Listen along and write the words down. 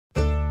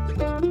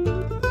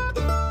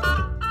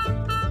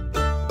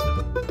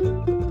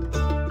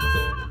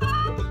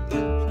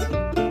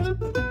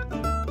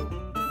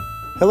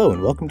Hello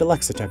and welcome to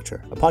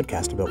Lexitecture, a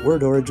podcast about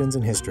word origins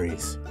and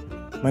histories.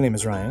 My name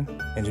is Ryan,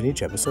 and in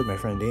each episode my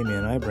friend Amy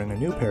and I bring a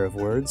new pair of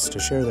words to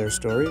share their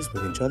stories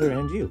with each other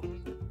and you.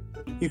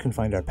 You can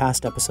find our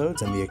past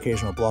episodes and the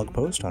occasional blog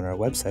post on our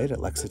website at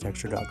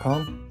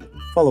lexitecture.com.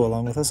 Follow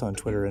along with us on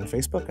Twitter and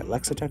Facebook at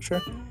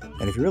Lexitecture,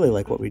 and if you really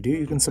like what we do,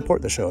 you can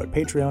support the show at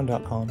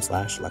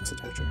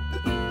patreon.com/lexitecture.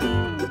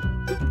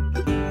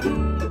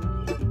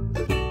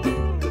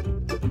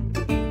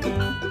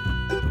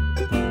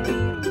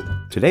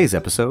 Today's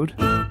episode,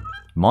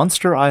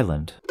 Monster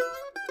Island.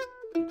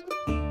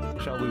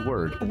 Shall we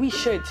word? We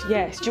should,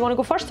 yes. Do you want to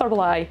go first or will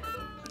I?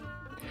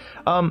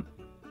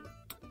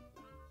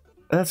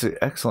 That's an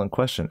excellent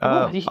question.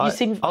 You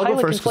seem I'll highly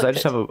go first because I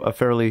just have conflicted. a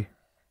fairly...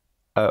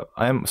 I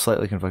am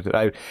slightly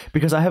conflicted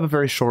because I have a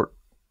very short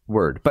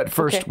word. But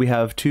first, Okay. we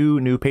have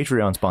two new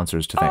Patreon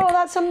sponsors to thank. Oh,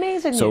 that's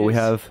amazing So news. we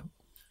have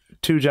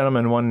two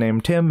gentlemen, one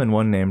named Tim and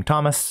one named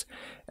Thomas,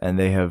 and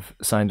they have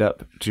signed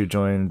up to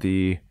join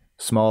the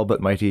small but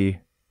mighty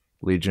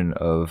legion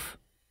of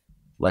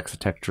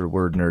Lexitecture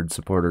word nerd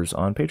supporters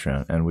on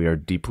Patreon, and we are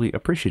deeply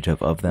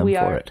appreciative of them We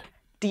for are it.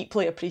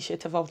 deeply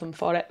appreciative of them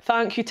for it.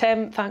 Thank you,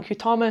 Tim. Thank you,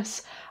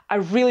 Thomas. I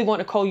really want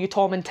to call you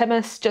Tom and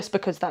Timus just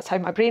because that's how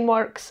my brain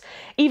works.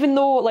 Even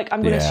though, like,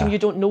 I'm going to Yeah. assume you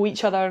don't know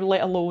each other,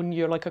 let alone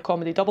you're like a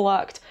comedy double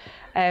act.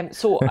 Now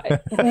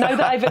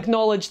that I've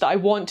acknowledged that I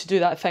want to do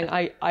that thing,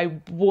 I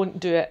won't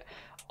do it,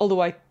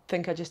 although I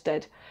think I just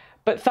did.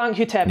 But thank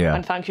you, Tim, Yeah.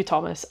 and thank you,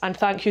 Thomas, and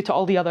thank you to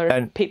all the other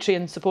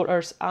Patreon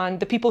supporters and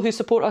the people who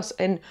support us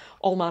in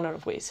all manner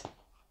of ways.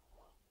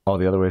 All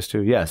the other ways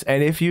too, yes.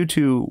 And if you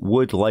two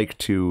would like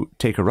to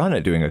take a run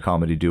at doing a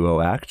comedy duo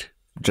act,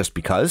 just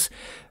because,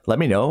 let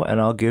me know, and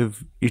I'll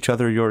give each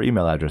other your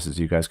email addresses.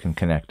 You guys can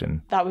connect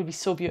and That would be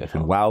so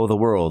beautiful. wow the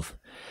world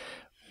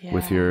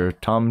with Yeah. your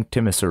Tom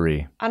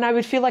Timisery. And I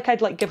would feel like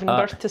I'd like given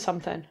birth to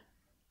something.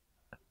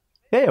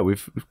 Yeah,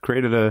 we've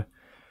created a...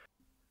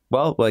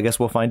 Well, I guess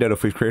we'll find out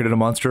if we've created a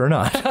monster or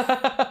not.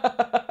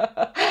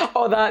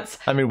 Oh, that's...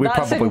 I mean, we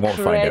that's probably won't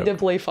find out.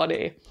 incredibly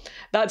funny.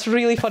 That's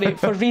really funny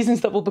for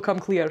reasons that will become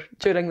clear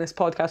during this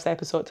podcast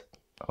episode.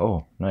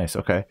 Oh, nice.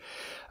 Okay.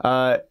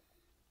 Well,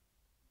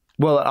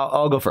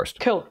 I'll go first.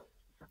 Cool.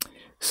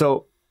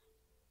 So,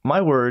 my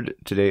word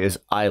today is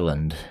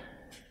island.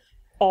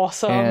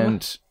 Awesome.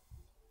 And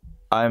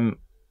I've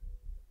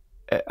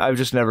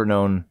just never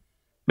known...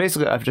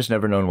 Basically, I've just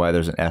never known why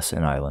there's an S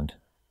in island.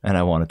 And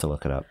I wanted to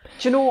look it up.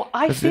 Do you know,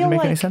 I It feel didn't make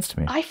like... any sense to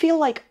me. I feel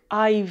like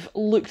I've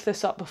looked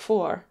this up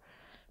before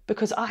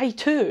because I,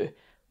 too,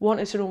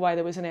 wanted to know why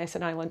there was an S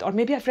in Ireland. Or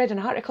maybe I've read an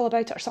article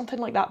about it or something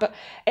like that. But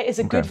it is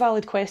a good,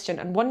 valid question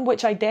and one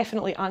which I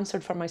definitely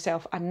answered for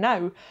myself. And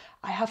now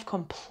I have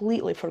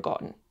completely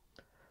forgotten.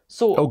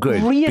 So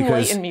good, re-enlighten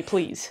because- me,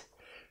 please.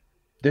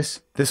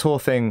 This whole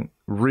thing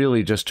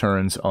really just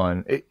turns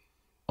on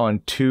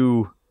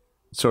two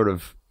sort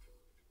of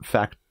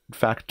fact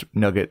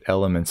nugget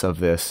elements of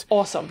this.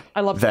 Awesome.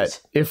 I love That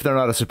this. if they're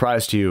not a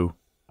surprise to you,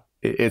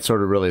 it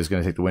sort of really is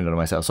going to take the wind out of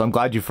myself. So I'm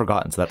glad you've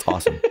forgotten. So that's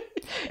awesome.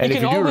 And You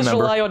if can you do always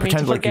remember, rely on me to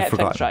pretend like you've forget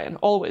things, forgotten. Ryan.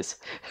 Always.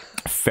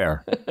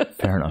 Fair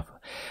enough.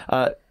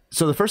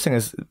 So the first thing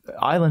is,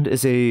 island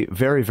is a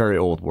very, very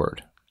old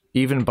word,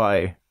 even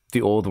by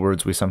the old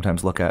words we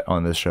sometimes look at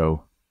on this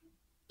show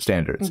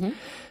standards.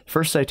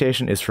 First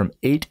citation is from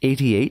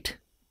 888.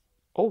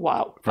 Oh,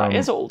 wow. That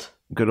is old.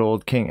 Good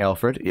old King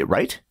Alfred,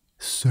 right?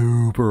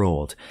 Super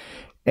old.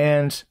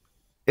 And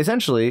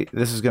essentially,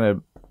 this is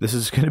gonna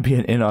be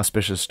an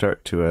inauspicious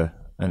start to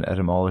an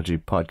etymology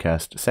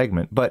podcast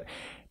segment, but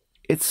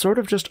it's sort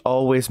of just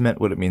always meant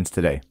what it means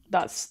today.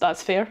 That's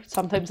fair.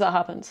 Sometimes that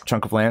happens.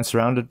 Chunk of land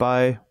surrounded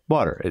by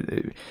water.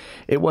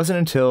 It wasn't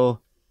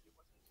until,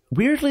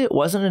 weirdly, it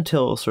wasn't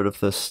until sort of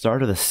the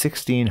start of the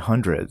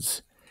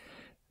 1600s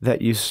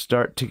that you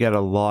start to get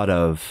a lot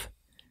of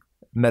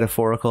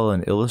metaphorical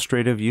and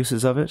illustrative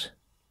uses of it.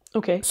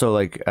 Okay. So,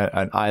 like,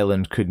 an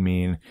island could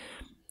mean,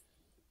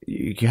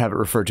 you can have it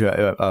referred to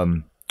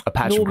a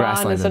patch No of man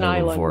grassland is in an the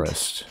middle of island, the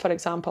forest. for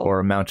example. Or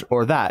a mountain,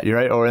 or that, you're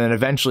right? Or then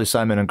eventually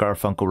Simon and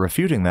Garfunkel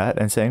refuting that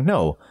and saying,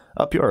 no,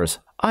 up yours.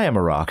 I am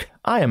a rock.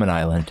 I am an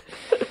island.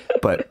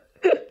 But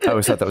I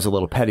always thought that was a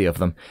little petty of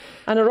them.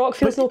 And a rock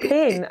feels no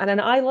pain, and an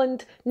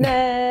island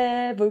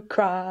never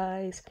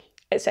cries,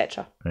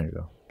 etc. There you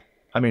go.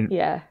 I mean,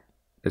 Yeah.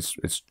 it's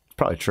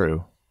probably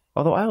true.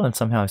 Although islands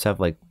somehow have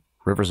like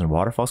rivers and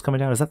waterfalls coming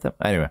down. Is that them?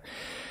 Anyway,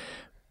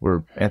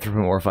 we're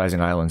anthropomorphizing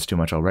islands too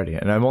much already.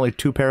 And I'm only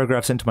 2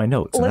 paragraphs into my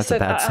notes, and Listen,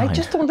 that's a bad sign. I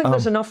just don't think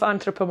there's enough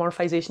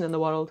anthropomorphization in the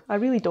world. I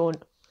really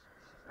don't.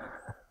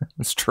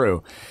 It's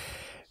true.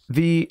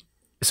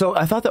 So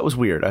I thought that was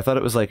weird. I thought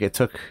it was like it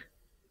took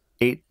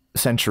 8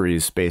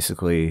 centuries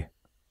basically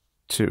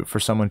for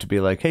someone to be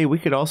like, hey, we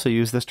could also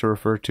use this to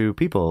refer to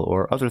people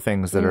or other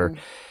things that are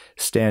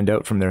stand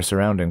out from their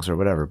surroundings or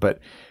whatever. But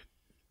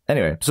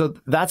anyway, so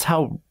that's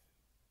how,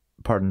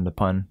 pardon the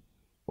pun,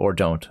 or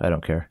don't, I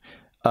don't care,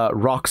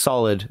 rock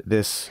solid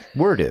this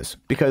word is,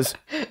 because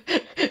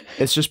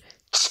it's just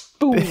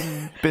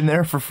Boom. been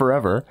there for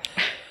forever.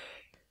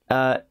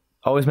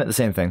 Always meant the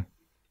same thing.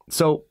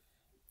 So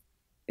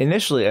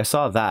initially I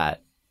saw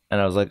that and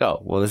I was like,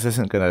 oh, well, this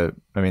isn't gonna,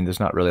 I mean, there's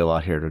not really a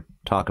lot here to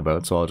talk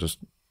about, so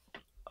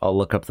I'll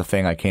look up the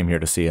thing I came here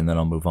to see and then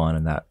I'll move on,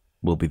 and that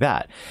will be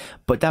that.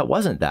 But that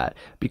wasn't that,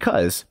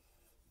 because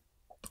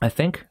I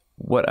think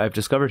what I've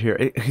discovered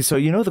here, so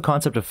you know the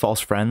concept of false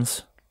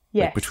friends?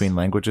 Yes. Like between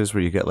languages,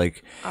 where you get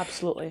like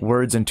absolutely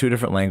words in two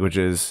different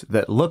languages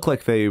that look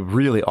like they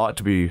really ought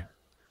to be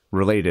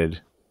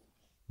related,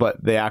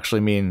 but they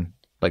actually mean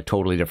like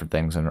totally different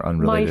things and are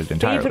unrelated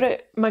entirely.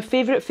 My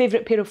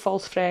favorite pair of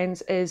false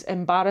friends is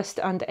embarrassed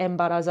and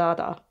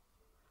embarazada.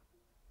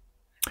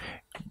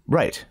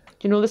 Right.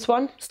 Do you know this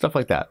one? Stuff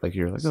like that. Like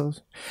you're like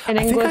those. In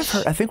English,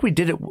 I think we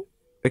did it.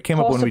 It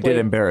came up when we did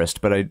embarrassed,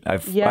 but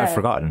I've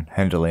forgotten,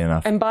 handily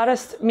enough.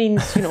 Embarrassed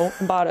means,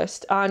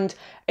 embarrassed. And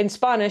in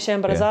Spanish,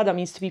 embarazada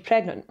means to be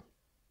pregnant.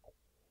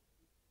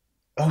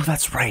 Oh,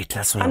 that's right.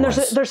 That's what and it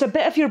was. There's a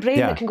bit of your brain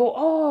that can go,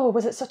 oh,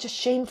 was it such a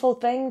shameful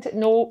thing?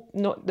 No,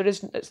 there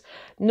is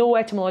no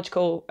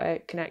etymological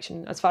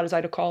connection as far as I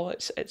recall.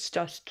 It's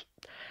just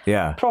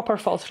proper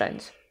false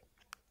friends.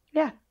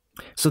 Yeah.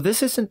 So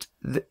this isn't,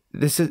 and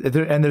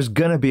there's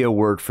going to be a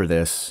word for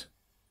this.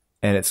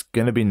 And it's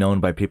going to be known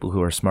by people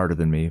who are smarter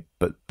than me,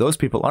 but those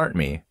people aren't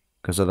me,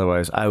 because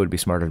otherwise I would be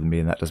smarter than me,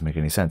 and that doesn't make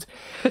any sense.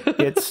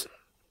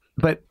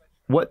 But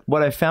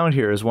what I found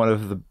here is one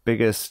of the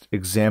biggest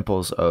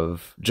examples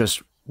of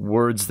just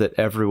words that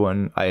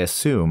everyone, I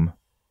assume,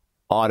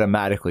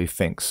 automatically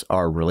thinks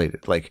are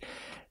related. Like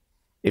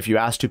if you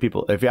ask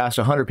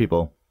 100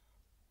 people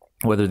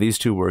whether these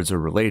two words are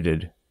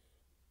related,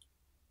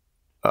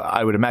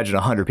 I would imagine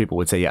 100 people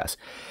would say yes.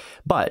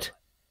 But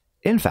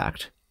in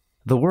fact,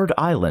 the word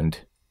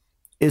island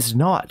is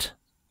not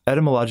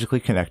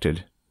etymologically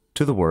connected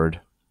to the word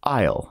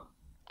isle.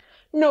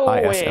 No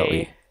I-S-L-E.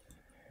 way.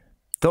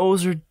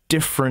 Those are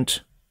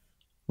different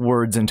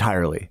words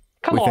entirely.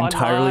 With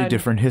entirely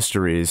different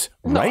histories,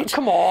 right? No,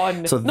 come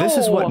on. So this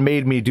is what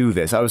made me do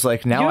this. I was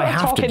like, now I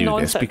have to do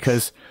this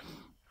because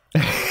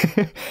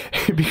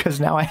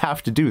now I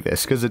have to do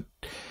this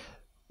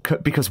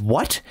because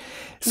what?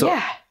 So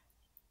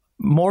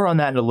more on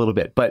that in a little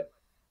bit, but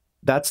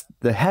that's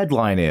the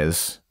headline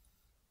is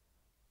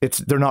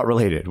they're not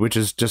related, which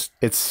is just,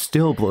 it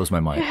still blows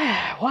my mind.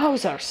 Yeah,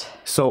 wowzers.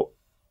 So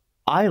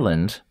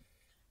island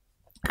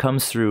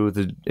comes through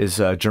is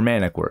a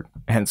Germanic word,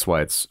 hence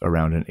why it's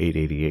around in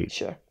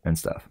 888 and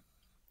stuff.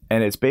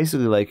 And it's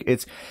basically like,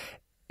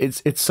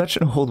 it's such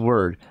an old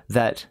word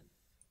that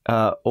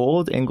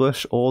Old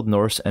English, Old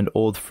Norse, and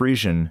Old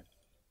Frisian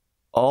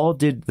all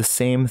did the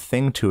same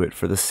thing to it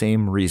for the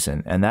same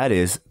reason. And that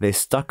is they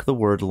stuck the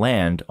word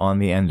land on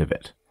the end of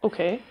it.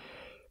 Okay.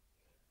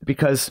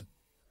 Because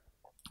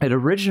it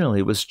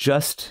originally was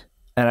just,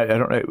 and I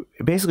don't know,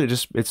 basically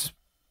just, it's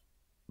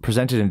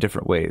presented in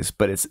different ways,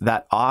 but it's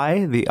that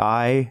the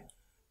I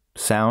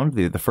sound,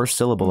 the first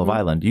syllable of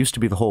island used to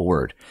be the whole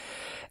word.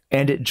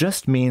 And it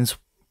just means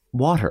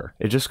water.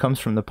 It just comes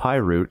from the Pi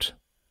root,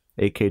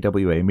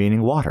 AKWA,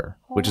 meaning water,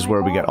 which is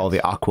where we get all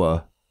the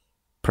aqua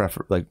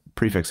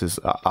prefixes,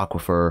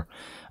 aquifer,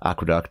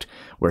 aqueduct,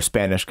 where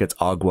Spanish gets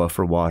agua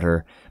for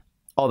water,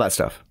 all that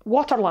stuff.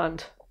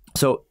 Waterland.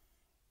 So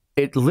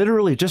it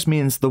literally just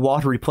means the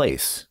watery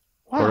place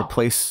or a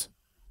place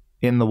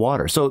in the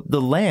water. So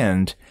the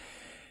land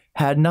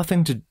had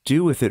nothing to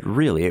do with it,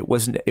 really. It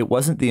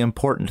wasn't the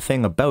important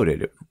thing about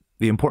it.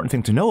 The important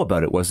thing to know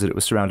about it was that it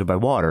was surrounded by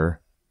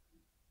water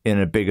in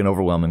a big and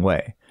overwhelming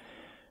way,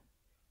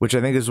 which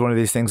I think is one of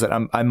these things that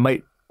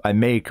I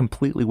may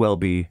completely well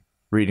be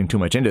reading too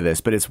much into this,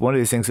 but it's one of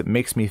these things that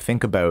makes me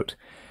think about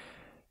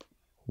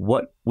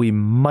what we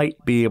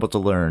might be able to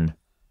learn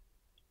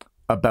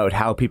about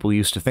how people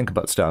used to think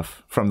about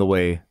stuff from the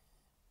way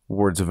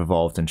words have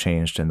evolved and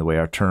changed and the way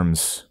our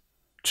terms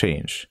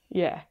change.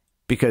 Yeah.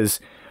 Because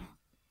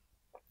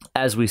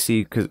as we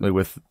see, because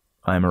with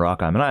I'm a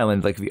rock, I'm an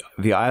island, like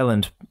the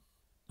island,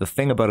 the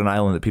thing about an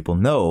island that people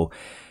know,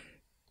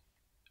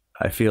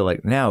 I feel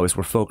like now is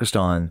we're focused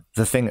on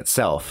the thing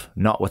itself,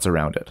 not what's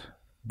around it.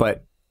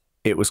 But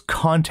it was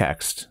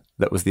context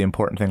that was the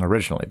important thing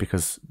originally,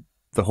 because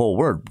the whole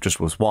word just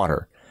was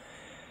water.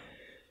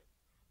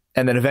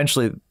 And then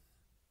eventually,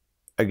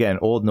 again,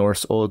 Old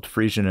Norse, Old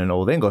Frisian, and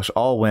Old English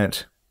all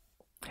went,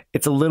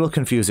 it's a little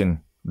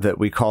confusing that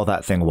we call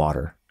that thing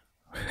water.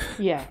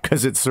 Yeah.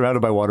 Because it's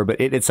surrounded by water,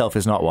 but it itself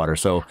is not water.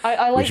 So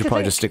we should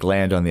probably just stick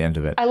land on the end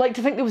of it. I like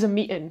to think there was a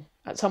meeting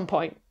at some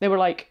point. They were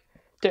like,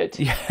 dude,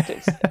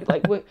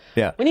 like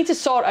we need to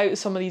sort out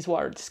some of these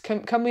words.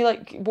 Can we,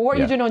 like, what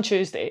are you doing on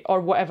Tuesday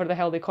or whatever the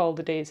hell they call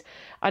the days?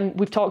 And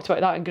we've talked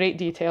about that in great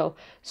detail.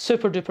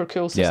 Super duper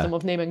cool system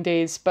of naming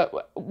days.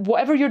 But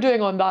whatever you're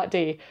doing on that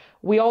day,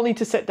 we all need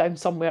to sit down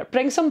somewhere.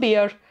 Bring some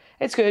beer.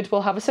 It's good.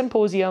 We'll have a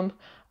symposium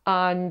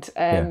and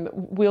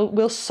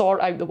we'll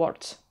sort out the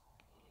words.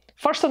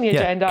 First on the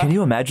agenda. Can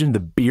you imagine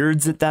the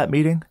beards at that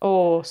meeting?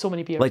 Oh, so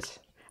many beards. Like,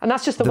 and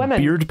that's just the women.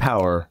 Beard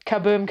power.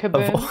 Kaboom,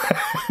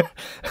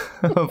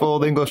 kaboom. Of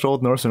Old English,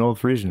 Old Norse, and Old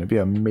Frisian. It'd be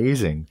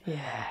amazing.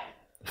 Yeah.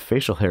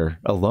 Facial hair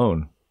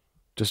alone.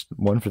 Just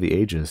one for the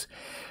ages.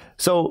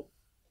 So,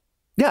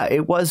 Yeah,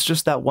 it was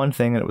just that one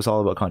thing, and it was all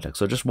about context.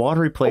 So just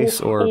watery place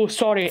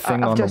sorry,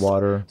 thing on the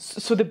water.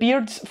 So the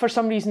beards, for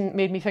some reason,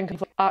 made me think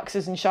of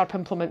axes and sharp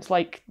implements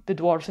like the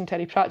dwarves and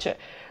Terry Pratchett,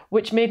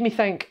 which made me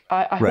think,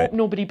 I hope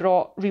nobody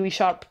brought really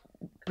sharp,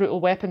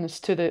 brutal weapons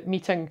to the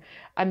meeting.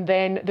 And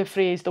then the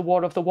phrase, the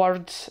war of the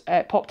words,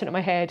 popped into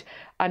my head,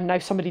 and now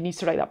somebody needs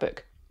to write that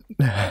book.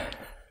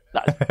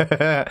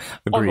 Agreed.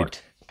 Onward.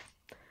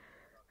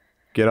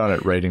 Get on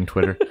it, writing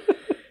Twitter.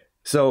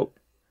 So...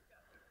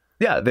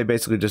 yeah, they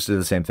basically just did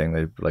the same thing.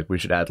 They like, we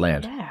should add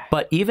land. Yeah.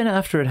 But even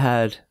after it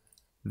had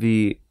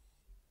the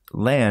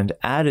land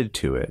added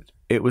to it,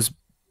 it was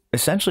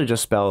essentially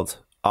just spelled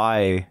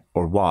I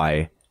or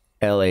Y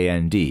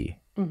Land,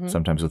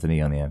 sometimes with an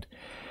E on the end,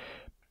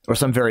 or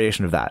some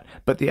variation of that.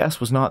 But the S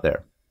was not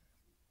there.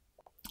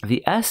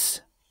 The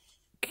S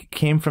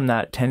came from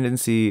that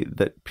tendency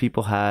that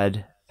people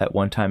had at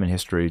one time in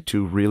history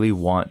to really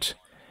want...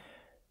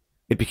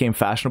 it became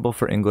fashionable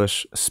for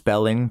English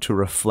spelling to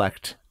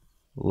reflect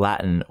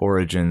Latin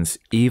origins,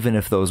 even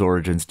if those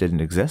origins didn't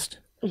exist.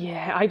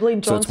 Yeah, I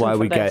blame Johnson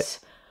for this,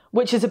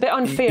 which is a bit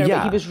unfair,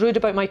 but he was rude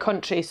about my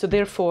country, so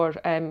therefore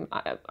I'm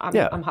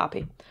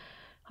happy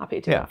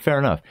to do that. Fair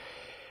enough.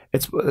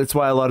 It's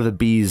why a lot of the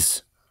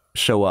B's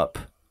show up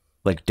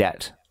like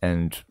debt,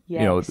 and you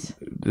know,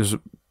 there's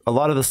a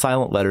lot of the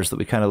silent letters that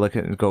we kind of look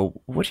at and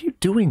go, what are you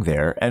doing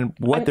there? And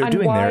what they're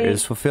doing there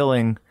is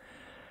fulfilling...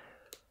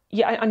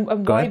 yeah,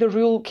 and why the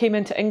rule came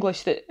into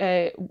English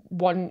that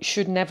one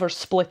should never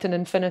split an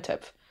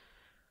infinitive.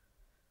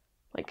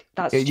 Like,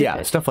 that's stupid.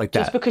 Yeah, stuff like that.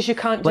 Just because you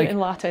can't do it in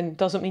Latin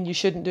doesn't mean you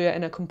shouldn't do it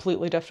in a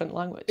completely different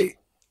language.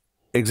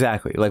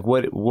 Exactly. Like,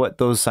 what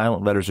those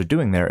silent letters are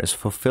doing there is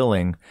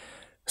fulfilling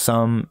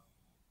some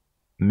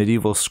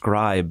medieval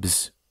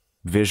scribe's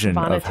vision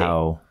of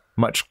how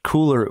much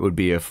cooler it would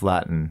be if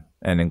Latin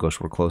and English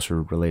were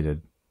closer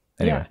related.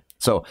 Anyway,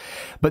 so,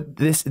 but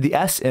the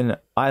S in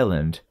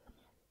island...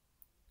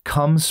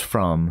 comes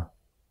from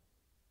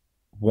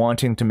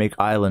wanting to make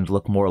island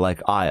look more like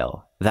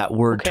isle, that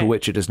word to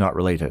which it is not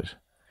related.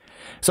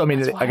 So, I mean,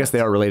 I guess they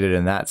are related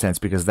in that sense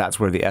because that's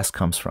where the S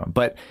comes from.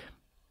 But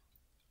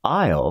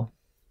isle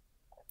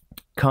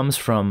comes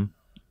from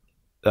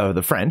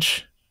the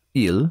French,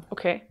 île,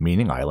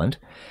 meaning island,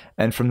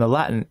 and from the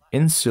Latin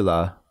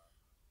insula,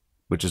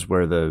 which is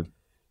where the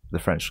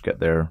French get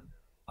their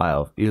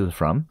isle, île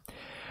from.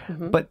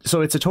 But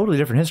so it's a totally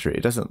different history.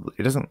 It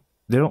doesn't,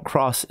 they don't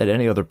cross at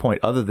any other point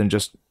other than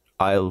just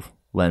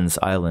islands,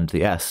 island,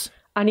 the S.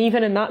 And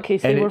even in that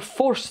case, they were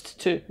forced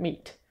to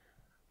meet.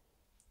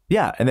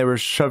 Yeah, and they were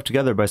shoved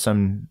together by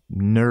some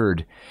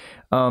nerd.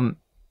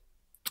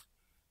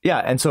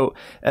 Yeah, and so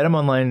Edom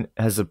Online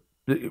has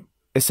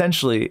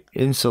essentially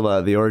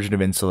insula, the origin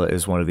of insula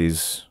is one of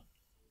these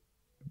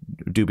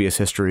dubious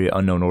history,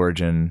 unknown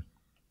origin,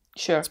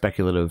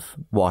 speculative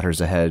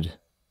waters ahead,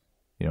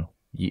 you know,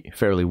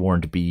 fairly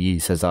warned be ye,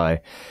 says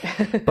I.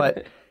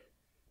 But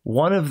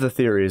one of the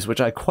theories,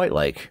 which I quite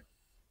like,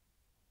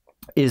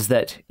 is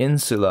that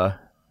insula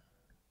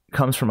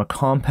comes from a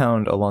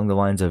compound along the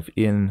lines of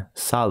in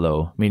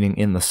salo, meaning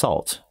in the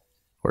salt,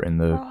 or in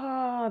the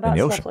ocean,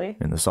 lovely.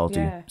 In the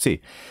salty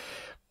sea.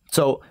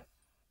 So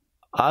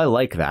I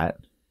like that.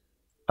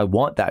 I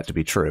want that to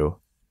be true.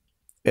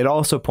 It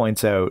also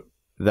points out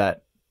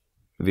that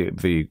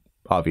the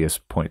obvious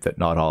point that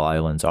not all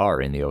islands are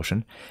in the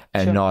ocean,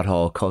 and not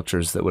all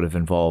cultures that would have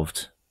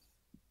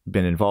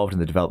been involved in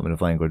the development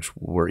of language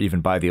were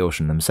even by the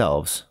ocean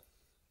themselves.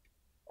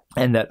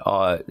 And that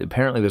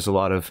apparently there's a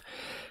lot of,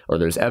 or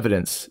there's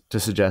evidence to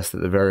suggest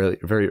that the very,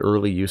 very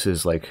early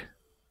uses like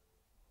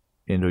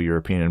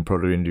Indo-European and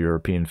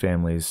Proto-Indo-European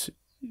families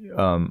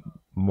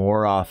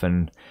more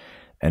often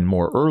and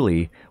more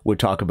early would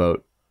talk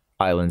about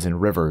islands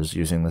and rivers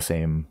using the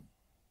same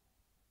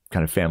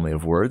kind of family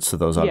of words. So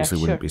those obviously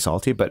wouldn't be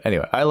salty. But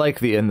anyway, I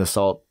like the in the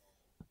salt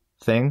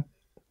thing.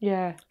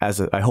 Yeah.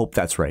 I hope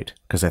that's right,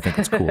 because I think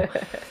it's cool.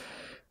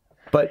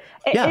 But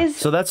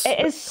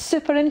it is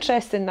super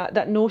interesting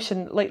that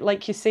notion,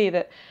 like you say,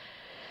 that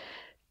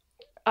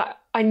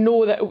I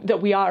know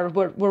that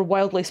we're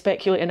wildly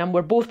speculating, and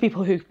we're both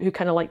people who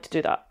kind of like to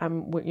do that,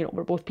 and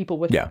we're both people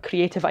with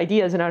creative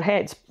ideas in our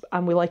heads,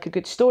 and we like a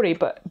good story.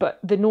 But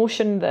the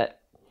notion that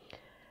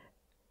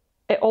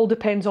it all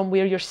depends on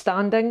where you're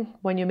standing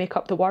when you make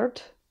up the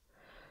word.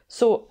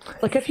 So,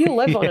 like, if you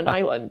live on an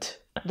island,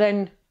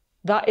 then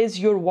that is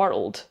your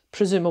world,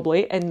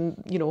 presumably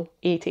in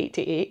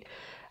 888.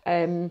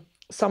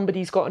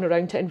 Somebody's gotten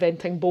around to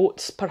inventing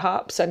boats,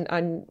 perhaps,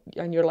 and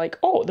you're like,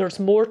 oh, there's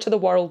more to the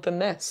world than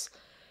this.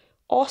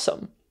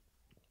 Awesome.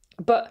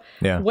 But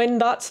when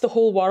that's the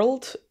whole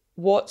world,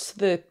 what's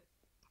the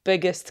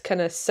biggest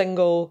kind of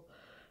single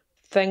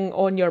thing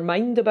on your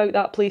mind about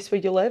that place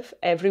where you live?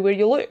 Everywhere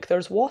you look,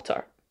 there's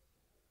water.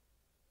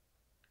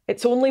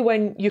 It's only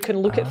when you can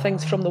look at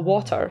things from the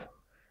water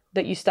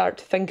that you start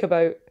to think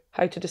about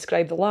how to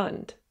describe the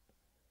land.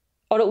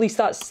 Or at least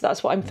that's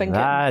what I'm thinking.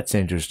 That's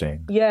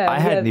interesting. Yeah, I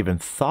hadn't even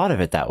thought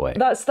of it that way.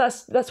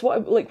 That's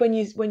what, like, when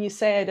you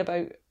said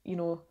about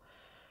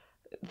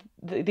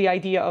the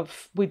idea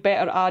of we'd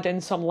better add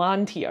in some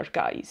land here,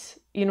 guys.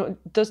 You know,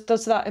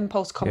 does that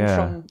impulse come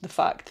from the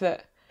fact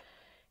that,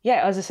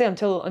 yeah, as I say,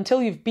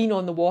 until you've been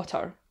on the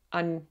water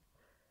and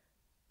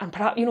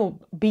perhaps, you know,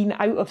 been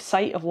out of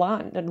sight of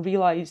land and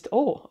realised,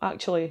 oh,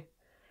 actually,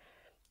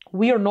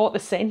 we are not the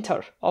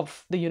centre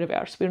of the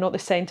universe. We're not the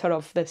centre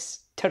of this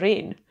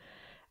terrain.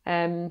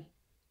 There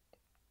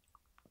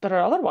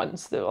are other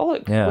ones that, oh,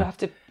 look, we have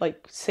to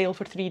like sail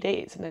for 3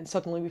 days and then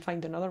suddenly we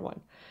find another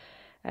one.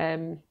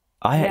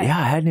 I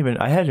hadn't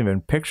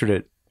even pictured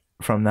it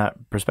from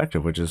that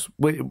perspective, which is,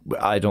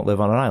 I don't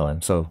live on an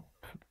island, so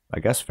I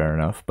guess fair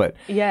enough. But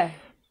yeah,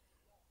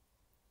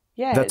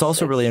 that's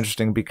also really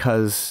interesting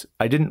because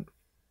I didn't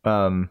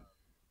write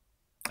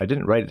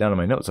it down in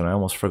my notes and I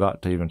almost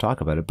forgot to even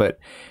talk about it. But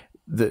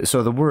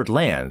the word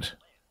land,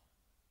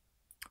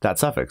 that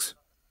suffix.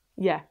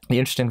 Yeah. The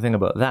interesting thing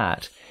about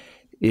that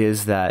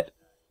is that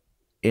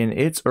in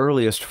its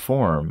earliest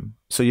form,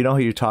 so you know how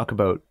you talk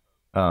about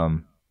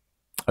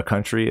a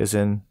country as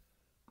in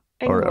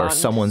England, or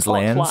someone's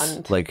Scotland.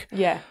 lands, like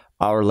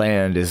our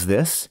land is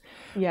this.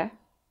 Yeah.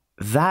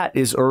 That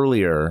is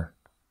earlier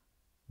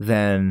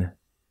than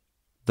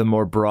the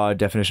more broad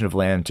definition of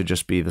land to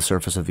just be the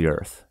surface of the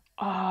earth.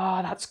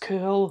 Oh, that's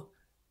cool.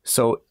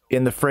 So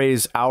in the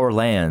phrase "our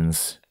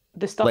lands,"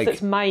 the stuff like,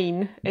 that's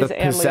mine is the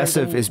earlier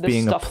possessive than is the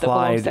being stuff applied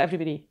that belongs to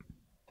everybody.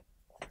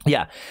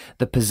 Yeah,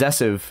 the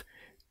possessive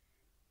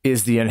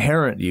is the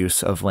inherent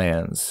use of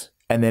lands,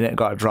 and then it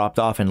got dropped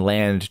off, and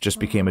land just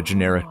became a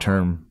generic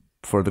term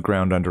for the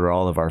ground under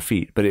all of our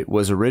feet. But it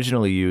was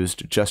originally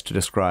used just to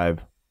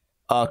describe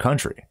a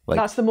country. Like,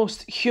 that's the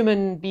most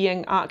human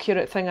being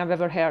accurate thing I've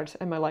ever heard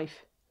in my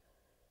life.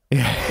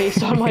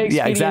 Based on my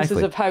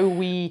experiences of how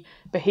we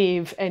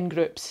behave in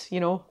groups, you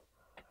know?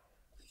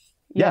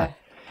 Yeah.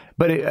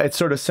 But it's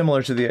sort of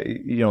similar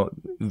to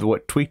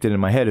what tweaked it in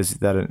my head is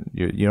that,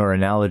 your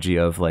analogy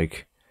of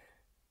like,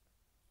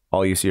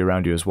 all you see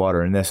around you is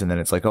water and this, and then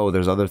it's like, oh,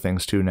 there's other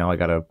things too. Now I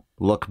got to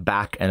look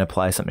back and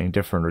apply something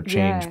different or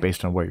change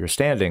based on where you're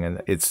standing.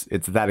 And it's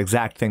that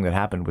exact thing that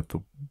happened with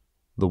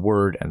the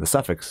word and the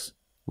suffix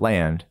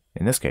land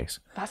in this case.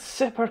 That's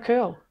super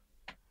cool.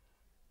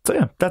 So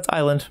yeah, that's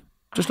island.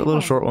 Just a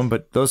little short one,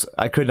 but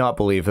I could not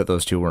believe that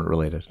those two weren't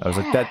related. I was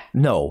like,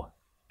 no,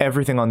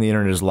 everything on the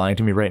internet is lying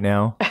to me right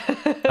now.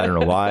 I don't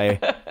know why,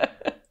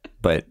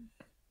 but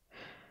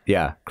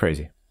yeah,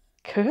 crazy.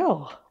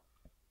 Cool.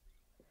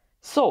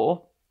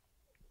 So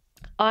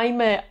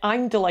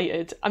I'm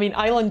delighted. I mean,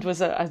 island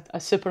was a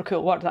super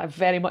cool word that I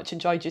very much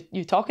enjoyed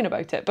you talking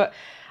about it. But,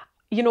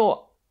 you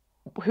know,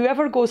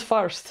 whoever goes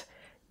first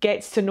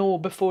gets to know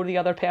before the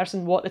other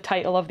person what the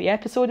title of the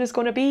episode is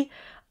going to be.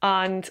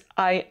 And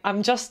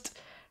I'm just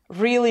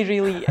really,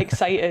 really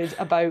excited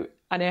about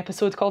an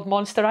episode called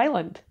Monster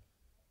Island.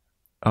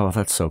 Oh,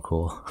 that's so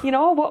cool. You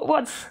know,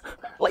 what's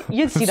like,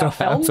 you'd see that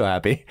film. I'm so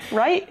happy.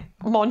 Right?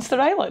 Monster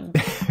Island.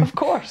 Of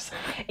course.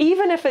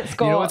 Even if it's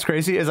got... You know what's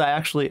crazy is I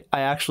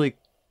actually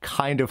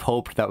kind of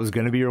hoped that was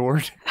going to be your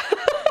word.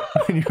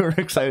 When you were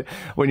excited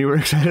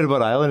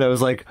about Island, I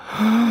was like,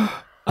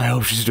 I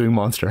hope she's doing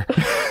monster.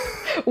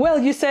 Well,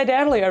 you said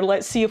earlier,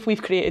 let's see if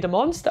we've created a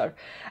monster.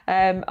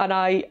 And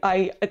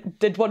I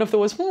did one of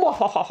those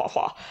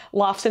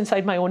laughs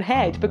inside my own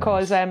head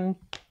because that's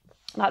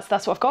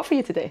what I've got for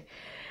you today.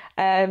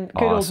 Good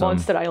old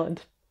Monster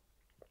Island.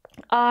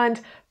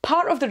 And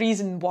part of the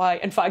reason why,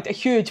 in fact, a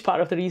huge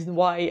part of the reason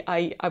why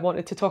I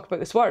wanted to talk about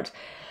this word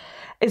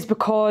is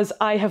because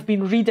I have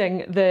been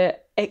reading the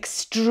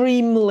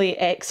extremely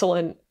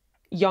excellent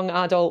young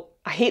adult,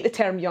 I hate the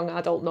term young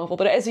adult novel,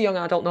 but it is a young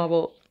adult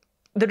novel.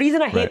 The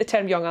reason I hate the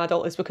term young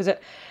adult is because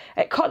it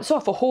cuts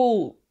off a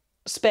whole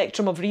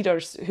spectrum of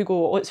readers who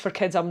go, oh, it's for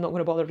kids, I'm not going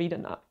to bother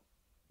reading that.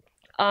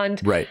 And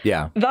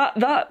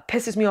that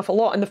pisses me off a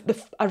lot.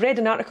 And I read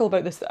an article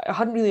about this that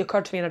hadn't really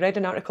occurred to me, and I read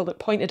an article that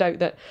pointed out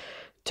that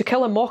To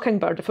Kill a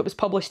Mockingbird, if it was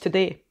published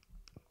today,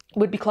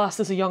 would be classed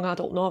as a young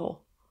adult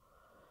novel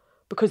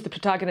because the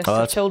protagonists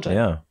are children.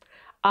 Yeah,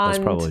 and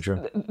that's probably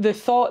true. The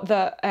thought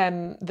that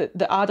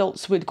the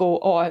adults would go,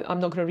 oh, I'm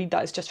not going to read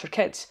that, it's just for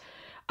kids,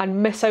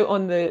 and miss out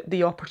on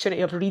the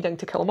opportunity of reading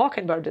To Kill a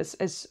Mockingbird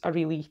is a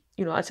really,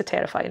 it's a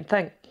terrifying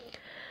thing.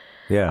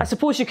 Yeah. I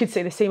suppose you could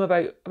say the same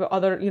about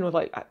other,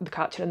 like The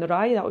Catcher in the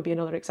Rye, that would be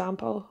another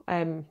example.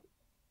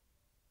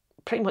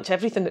 Pretty much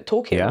everything that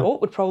Tolkien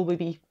wrote would probably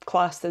be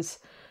classed as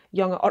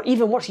young, or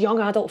even worse, young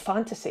adult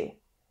fantasy.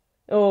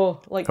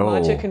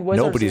 Magic and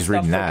wizards nobody's and stuff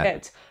reading for that.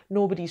 kids.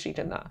 Nobody's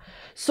reading that.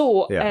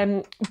 So,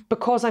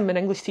 because I'm an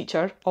English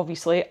teacher,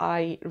 obviously,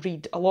 I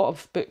read a lot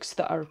of books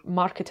that are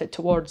marketed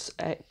towards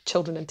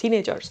children and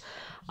teenagers.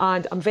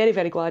 And I'm very,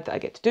 very glad that I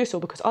get to do so,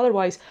 because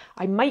otherwise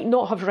I might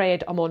not have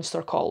read A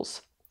Monster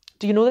Calls.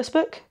 Do you know this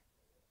book?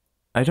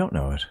 I don't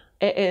know it.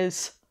 It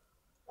is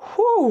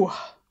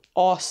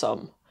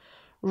awesome.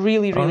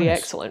 Really, really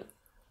excellent.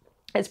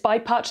 It's by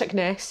Patrick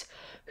Ness,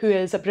 who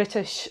is a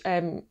British,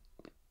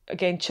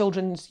 again,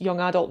 children's young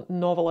adult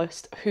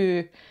novelist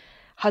who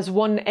has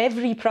won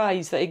every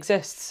prize that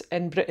exists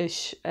in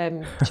British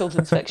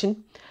children's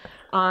fiction,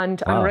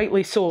 and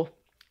rightly so.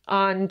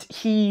 And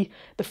the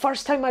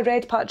first time I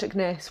read Patrick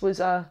Ness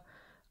was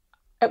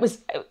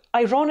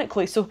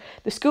ironically, so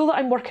the school that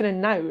I'm working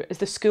in now is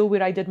the school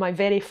where I did my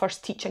very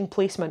first teaching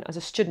placement as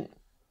a student.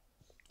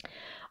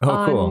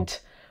 Oh, cool. And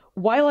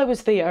while I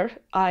was there,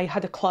 I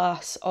had a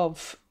class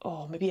of,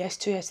 maybe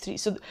S2, S3,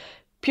 so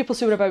pupils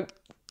who were about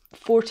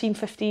 14,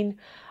 15,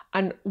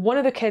 and one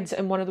of the kids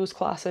in one of those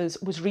classes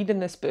was reading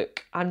this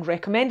book and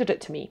recommended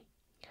it to me.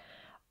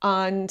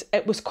 And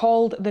it was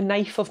called The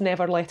Knife of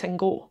Never Letting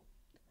Go,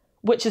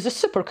 which is a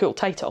super cool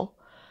title.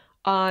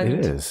 And,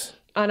 it is.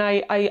 And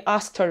I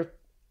asked her,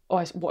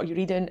 what are you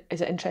reading?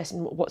 Is it interesting?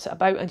 What's it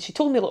about? And she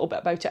told me a little bit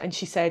about it, and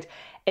she said,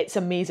 it's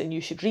amazing,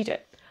 you should read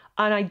it.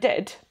 And I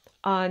did,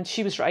 and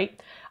she was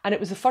right. And it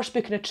was the first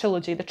book in a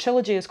trilogy. The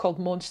trilogy is called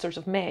Monsters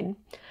of Men.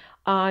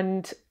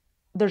 And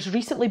there's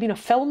recently been a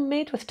film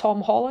made with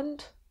Tom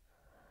Holland.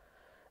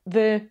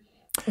 The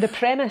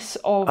premise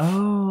of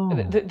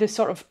the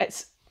sort of,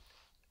 it's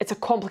a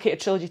complicated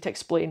trilogy to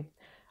explain,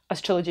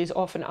 as trilogies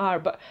often are,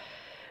 but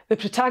the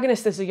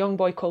protagonist is a young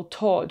boy called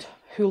Todd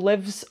who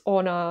lives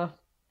in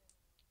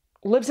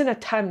a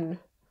town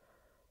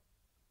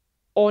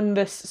on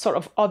this sort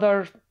of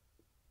other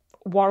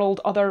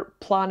world, other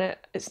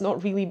planet. It's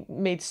not really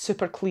made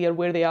super clear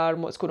where they are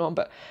and what's going on,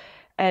 but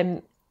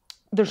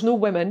there's no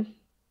women,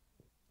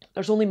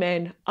 there's only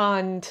men,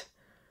 and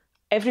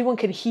everyone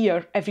can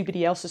hear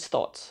everybody else's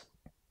thoughts.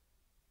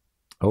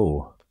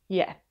 Oh.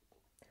 Yeah.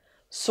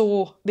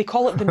 So they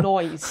call it the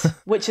noise,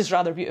 which is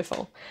rather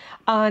beautiful.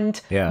 And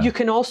you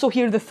can also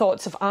hear the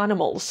thoughts of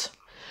animals.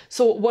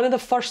 So one of the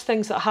first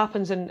things that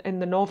happens in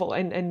the novel,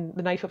 in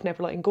The Knife of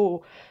Never Letting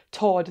Go,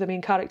 Todd, the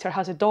main character,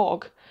 has a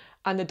dog,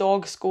 and the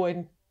dog's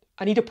going,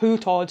 I need a poo,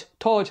 Todd.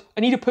 Todd,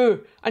 I need a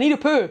poo. I need a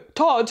poo.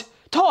 Todd,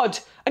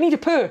 I need a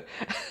poo.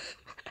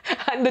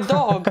 And the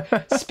dog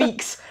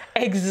speaks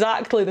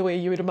exactly the way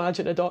you would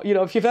imagine a dog. You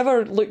know, if you've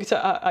ever looked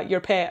at your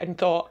pet and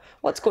thought,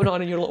 what's going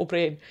on in your little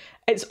brain?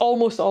 It's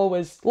almost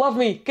always, love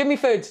me, give me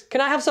food.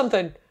 Can I have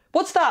something?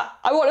 What's that?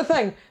 I want a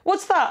thing.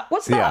 What's that?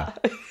 What's that?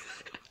 Yeah.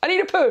 I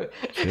need a poo.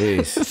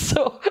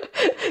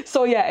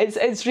 So yeah,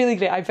 it's really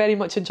great. I very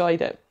much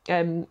enjoyed it.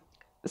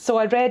 So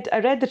I read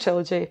the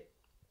trilogy.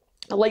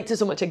 I liked it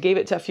so much I gave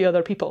it to a few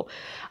other people.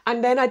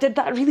 And then I did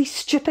that really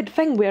stupid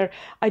thing where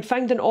I'd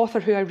found an author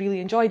who I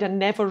really enjoyed and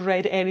never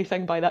read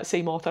anything by that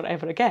same author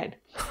ever again.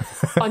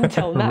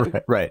 Until now.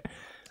 Right.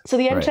 So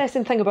the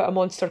interesting thing about A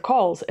Monster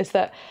Calls is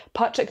that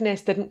Patrick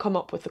Ness didn't come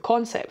up with the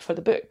concept for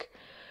the book.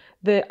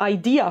 The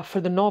idea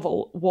for the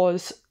novel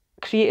was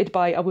created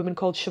by a woman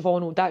called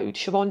Siobhan O'Dowd.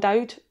 Siobhan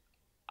Dowd,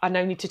 I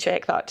now need to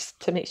check that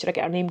to make sure I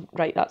get her name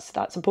right.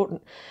 That's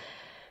important.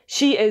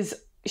 She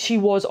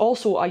was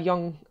also a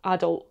young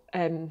adult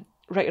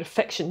writer of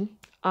fiction,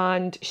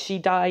 and she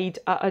died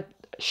at a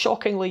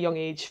shockingly young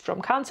age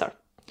from cancer.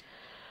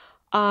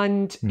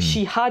 And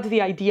she had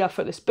the idea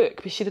for this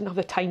book, but she didn't have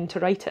the time to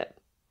write it.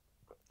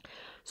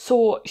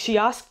 So she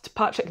asked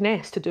Patrick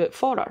Ness to do it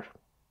for her.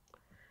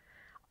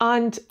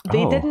 And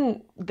they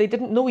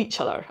didn't know each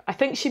other. I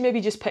think she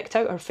maybe just picked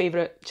out her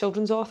favourite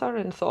children's author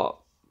and thought,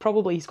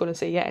 probably he's going to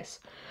say yes.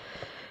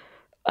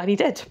 And he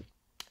did.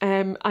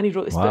 And he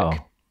wrote this book.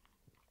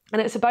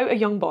 And it's about a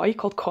young boy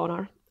called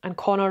Connor, and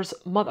Connor's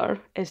mother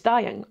is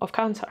dying of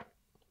cancer.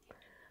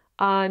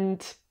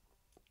 And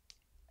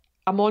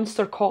a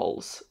monster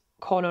calls.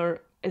 Connor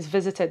is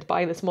visited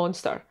by this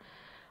monster.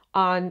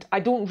 And I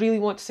don't really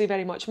want to say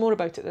very much more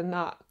about it than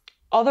that,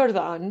 other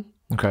than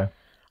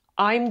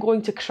I'm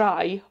going to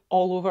cry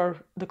all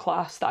over the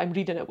class that I'm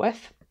reading it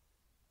with,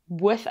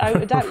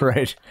 without a doubt.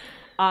 Right.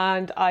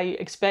 And I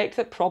expect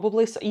that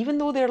probably, even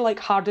though they're like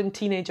hardened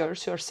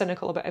teenagers who are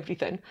cynical about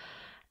everything,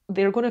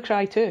 they're going to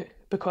cry too,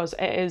 because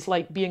it is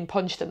like being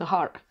punched in the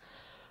heart.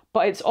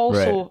 But it's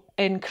also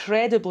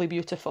incredibly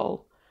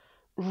beautiful,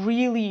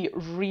 really,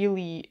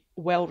 really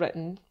well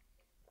written.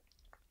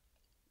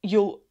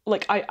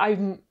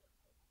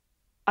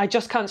 I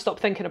just can't stop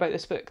thinking about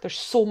this book. There's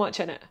so much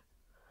in it.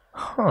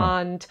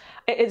 And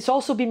it's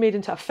also been made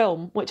into a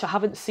film, which I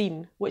haven't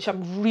seen, which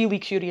I'm really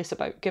curious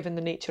about, given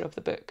the nature of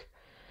the book.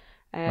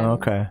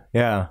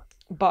 Yeah.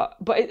 But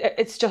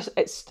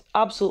it's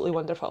absolutely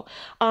wonderful.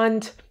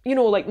 And, you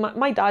know, like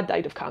my dad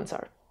died of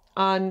cancer,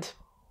 and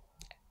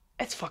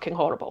it's fucking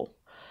horrible.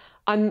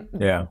 And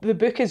the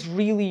book is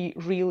really,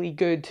 really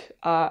good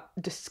at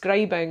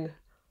describing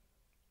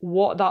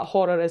what that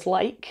horror is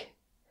like,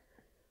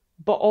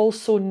 but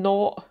also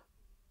not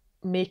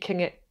making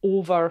it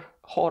over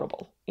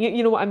horrible.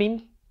 You know what I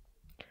mean?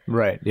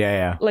 Right.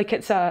 Yeah. Like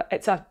it's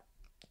a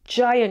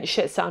giant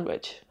shit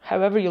sandwich,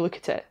 however you look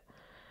at it.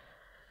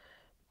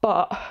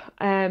 But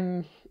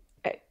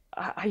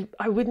I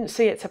wouldn't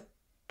say it's a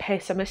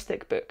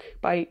pessimistic book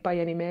by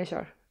any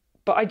measure.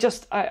 But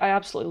I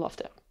absolutely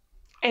loved it.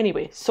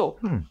 Anyway, so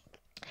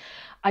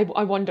I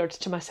wondered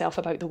to myself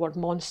about the word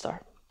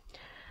monster.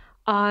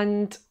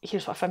 And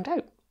here's what I found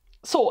out.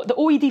 So the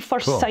OED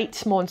first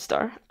cites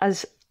monster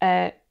as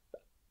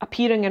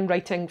appearing in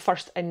writing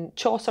first in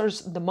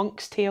Chaucer's The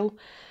Monk's Tale,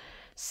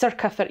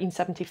 circa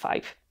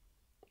 1375.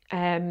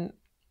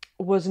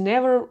 was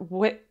never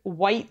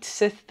white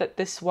sith that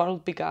this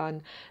world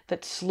began,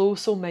 that slow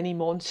so many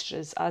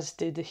monsters as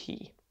did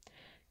he.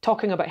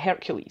 Talking about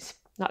Hercules.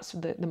 That's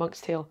the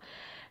monk's tale.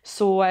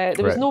 So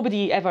there was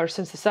nobody ever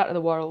since the start of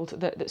the world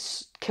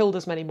that's killed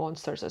as many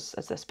monsters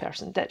as this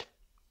person did.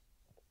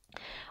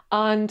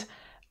 And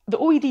the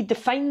OED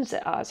defines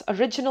it as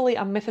originally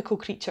a mythical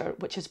creature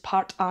which is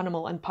part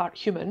animal and part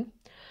human,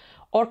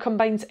 or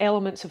combines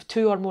elements of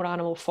two or more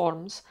animal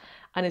forms,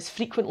 and is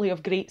frequently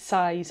of great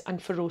size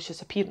and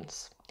ferocious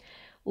appearance.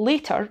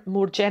 Later,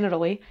 more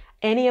generally,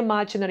 any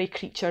imaginary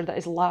creature that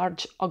is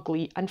large,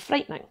 ugly, and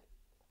frightening.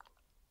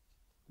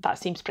 That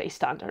seems pretty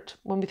standard.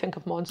 When we think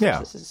of monsters,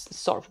 this is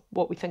sort of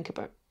what we think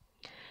about.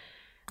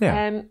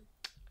 Yeah.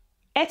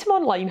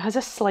 Etym has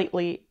a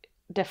slightly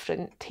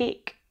different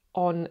take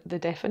on the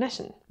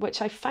definition,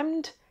 which I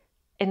found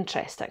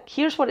interesting.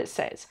 Here's what it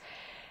says.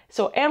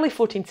 So, early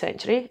 14th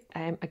century,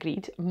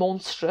 agreed,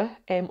 monstre,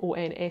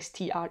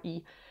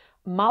 M-O-N-S-T-R-E,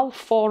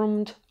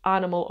 malformed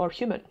animal or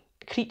human,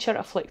 creature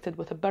afflicted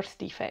with a birth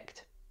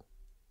defect.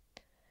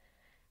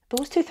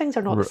 Those two things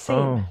are not the same.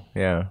 Oh,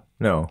 yeah.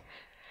 No.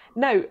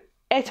 Now,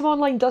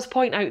 Etym does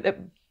point out that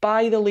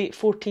by the late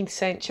 14th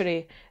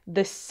century,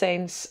 this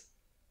sense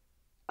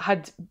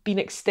had been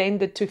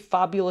extended to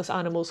fabulous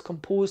animals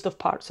composed of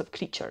parts of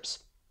creatures.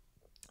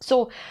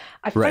 So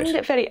I find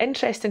it very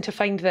interesting to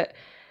find that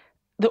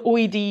the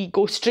OED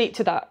go straight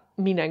to that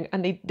meaning,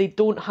 and they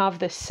don't have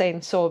this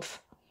sense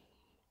of,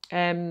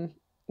 a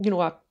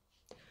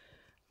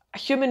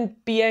human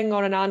being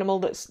or an animal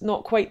that's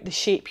not quite the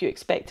shape you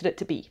expected it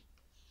to be.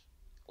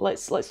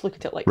 Let's look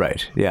at it like that.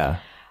 Right, yeah.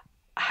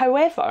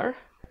 However,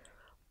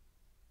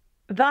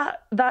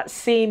 that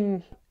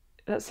same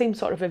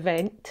sort of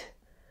event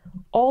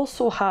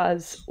also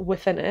has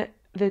within it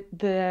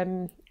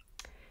the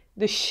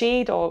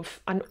shade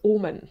of an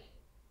omen,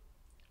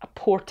 a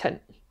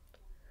portent,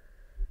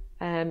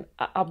 a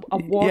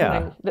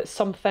warning that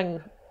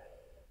something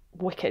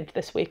wicked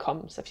this way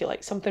comes, if you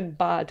like, something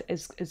bad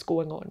is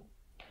going on.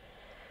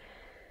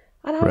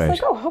 And I was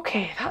like, oh,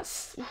 okay,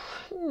 that's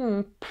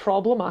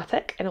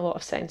problematic in a lot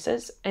of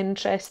senses,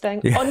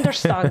 interesting,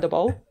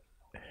 understandable,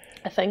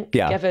 I think,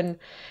 given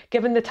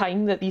the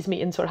time that these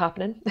meetings were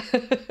happening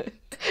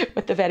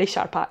with the very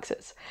sharp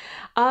axes.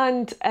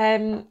 And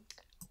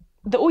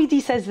the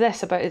OED says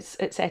this about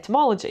its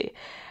etymology.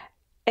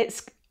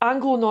 It's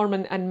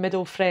Anglo-Norman and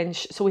Middle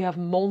French, so we have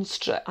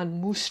monstre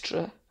and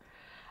moustre.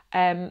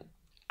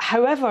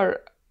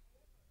 However,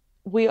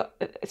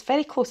 it's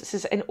very close. It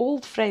says in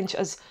Old French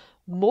as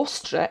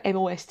mostre,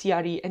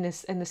 M-O-S-T-R-E, in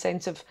the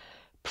sense of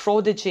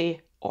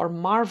prodigy or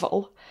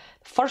marvel.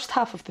 First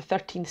half of the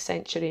 13th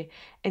century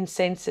in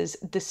senses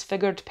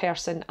disfigured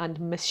person and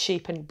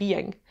misshapen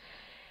being.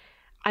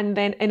 And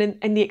then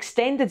in the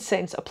extended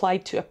sense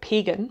applied to a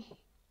pagan.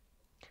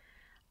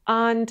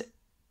 And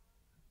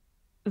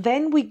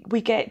then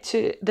we get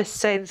to the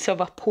sense of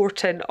a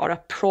portent or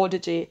a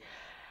prodigy.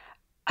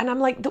 And I'm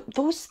like,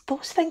 those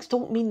things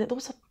don't mean that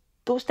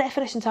those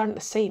definitions aren't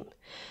the same.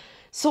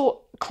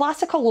 So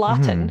classical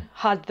Latin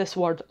had this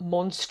word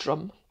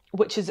monstrum,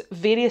 which is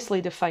variously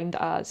defined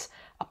as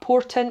a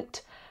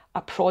portent,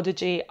 a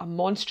prodigy, a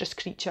monstrous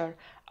creature,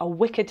 a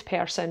wicked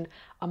person,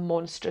 a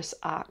monstrous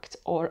act,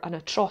 or an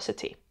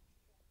atrocity.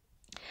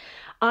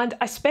 And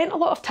I spent a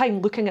lot of time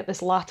looking at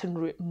this Latin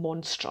root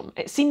monstrum.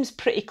 It seems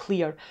pretty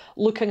clear,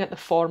 looking at the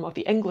form of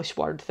the English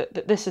word,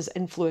 that this has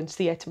influenced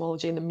the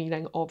etymology and the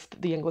meaning of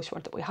the English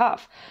word that we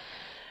have.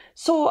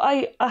 So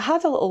I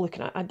had a little look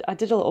at it. I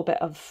did a little bit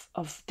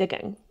of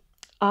digging,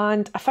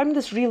 and I found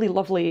this really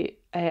lovely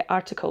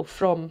article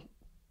from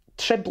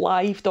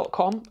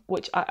triblive.com,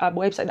 which a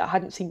website that I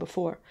hadn't seen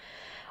before.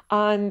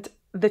 And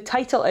the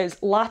title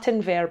is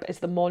Latin verb is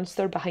the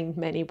monster behind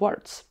many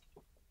words.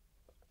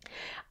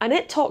 And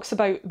it talks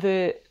about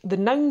the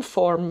noun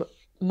form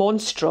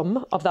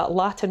monstrum of that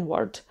Latin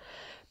word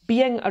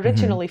being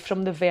originally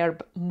from the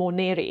verb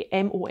monere,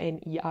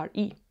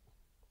 M-O-N-E-R-E.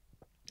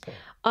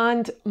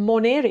 And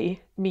monere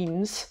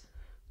means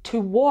to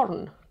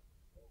warn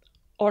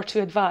or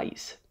to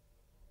advise.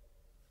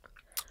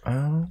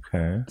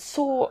 Okay.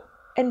 So,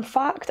 in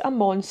fact, a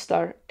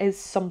monster is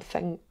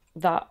something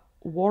that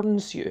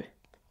warns you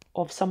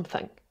of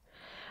something.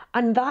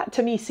 And that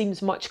to me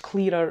seems much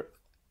clearer,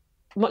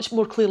 much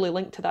more clearly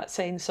linked to that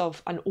sense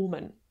of an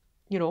omen,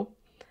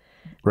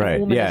 Right,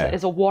 an omen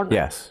is a warning.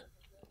 Yes.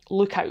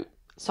 Look out,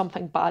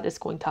 something bad is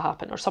going to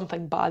happen or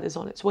something bad is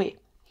on its way.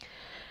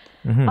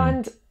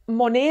 And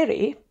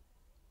monere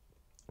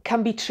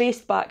can be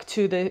traced back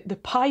to the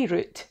Pi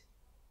root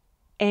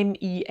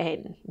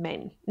M-E-N,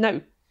 men.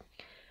 Now,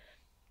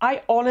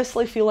 I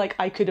honestly feel like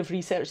I could have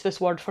researched this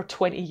word for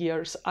 20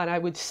 years and I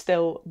would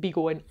still be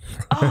going,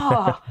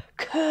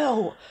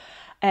 cool.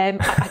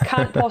 I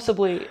can't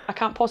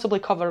possibly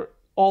cover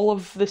all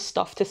of the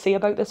stuff to say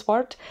about this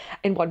word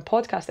in one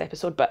podcast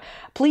episode, but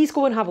please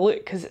go and have a look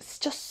because it's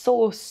just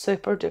so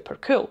super duper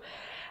cool.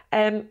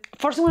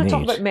 First I'm going to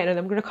talk about men, and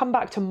I'm going to come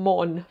back to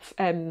mon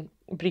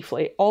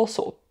briefly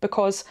also,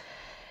 because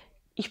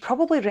you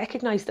probably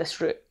recognise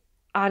this root.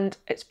 And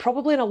it's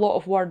probably in a lot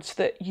of words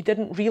that you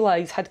didn't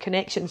realise had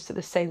connections to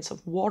the sense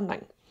of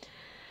warning.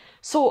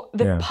 So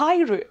the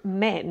PIE root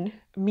men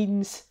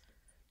means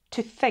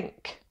to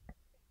think.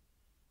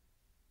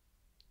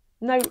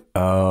 Now,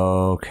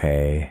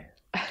 okay.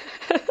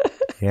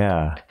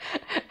 Yeah.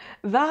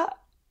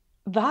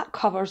 That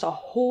covers a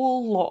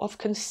whole lot of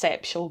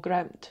conceptual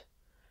ground.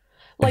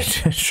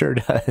 Like, It sure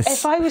does.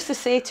 if I was to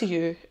say to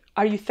you,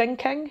 are you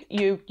thinking?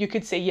 You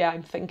could say, yeah,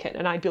 I'm thinking.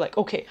 And I'd be like,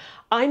 okay,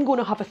 I'm going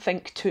to have a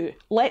think too.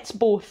 Let's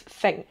both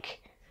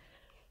think.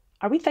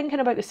 Are we thinking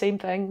about the same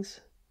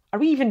things? Are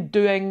we even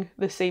doing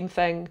the same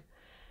thing?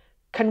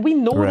 Can we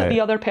know that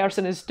the other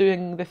person is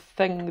doing the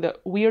thing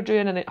that we're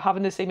doing and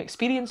having the same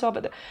experience of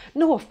it?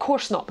 No, of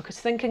course not, because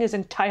thinking is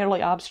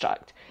entirely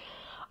abstract.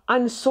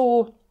 And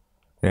so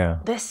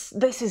this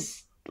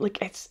is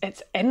like,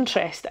 it's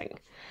interesting.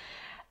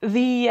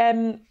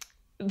 The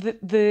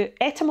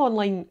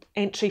Etym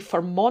entry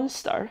for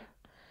monster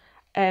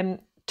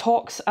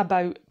talks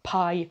about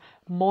PIE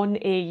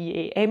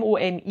moneie,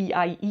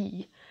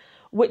 M-O-N-E-I-E,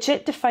 which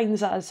it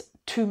defines as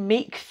to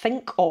make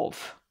think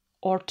of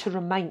or to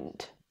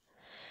remind.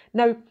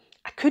 Now,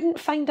 I couldn't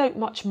find out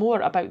much more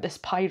about this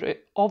PIE root.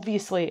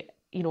 Obviously,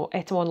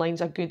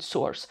 Etym a good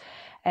source.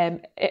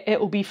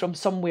 It'll be from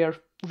somewhere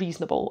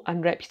reasonable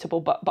and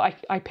reputable, but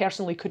I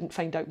personally couldn't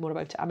find out more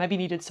about it. I maybe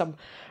needed some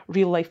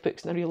real life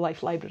books in a real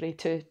life library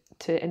to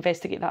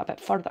investigate that a bit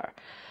further.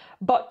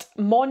 But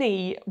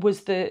money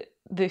was the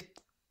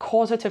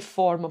causative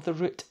form of the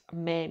root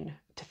men,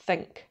 to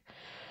think.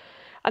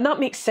 And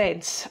that makes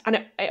sense.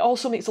 And it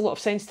also makes a lot of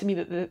sense to me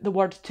that the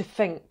word to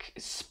think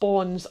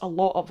spawns a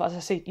lot of, as I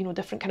say,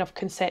 different kind of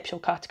conceptual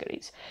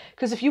categories.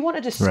 Because if you want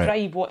to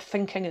describe what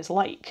thinking is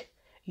like,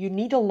 you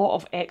need a lot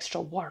of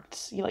extra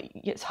words.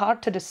 It's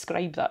hard to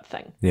describe that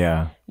thing.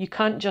 Yeah. You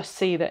can't just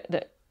say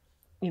that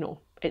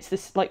it's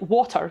this, like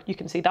water, you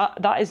can say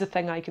that is the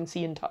thing I can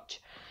see and touch.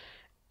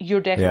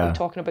 You're definitely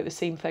talking about the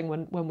same thing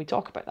when we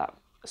talk about that.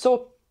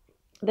 So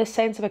this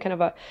sense of a kind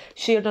of a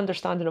shared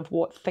understanding of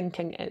what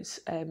thinking is,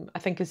 I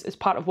think is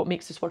part of what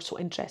makes this word so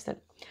interesting.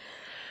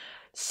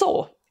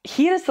 So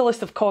here is the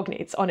list of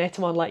cognates on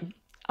Etym.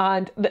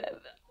 And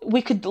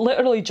we could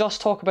literally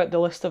just talk about the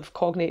list of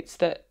cognates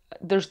that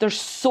there's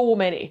so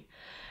many.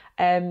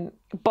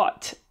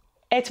 But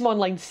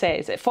Etym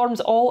says it forms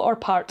all or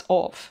part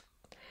of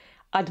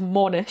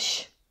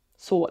admonish.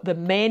 So the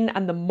men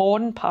and the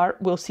mon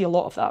part, we'll see a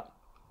lot of that.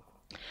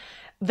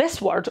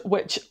 This word,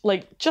 which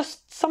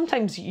just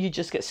sometimes you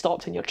just get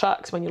stopped in your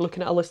tracks when you're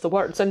looking at a list of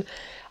words. And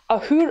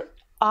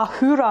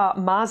Ahura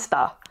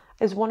Mazda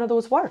is one of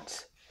those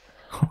words.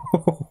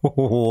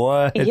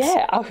 What?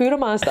 Yeah, Ahura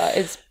Mazda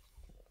is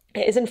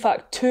in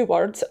fact two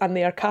words and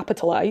they are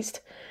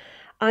capitalised.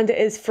 And it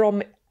is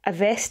from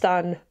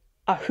Avestan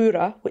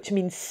Ahura, which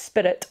means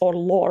spirit or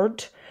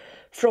lord,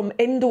 from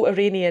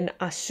Indo-Iranian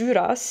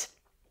Asuras,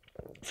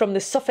 from the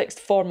suffixed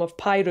form of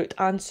PIE root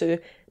ansu,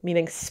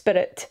 meaning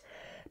spirit,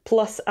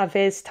 plus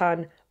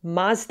Avestan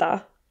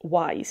Mazda,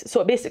 wise.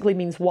 So it basically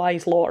means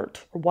wise lord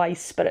or wise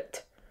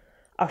spirit.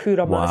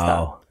 Ahura Mazda.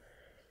 Wow.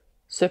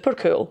 Super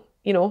cool.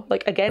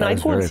 Again,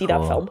 I'd go and see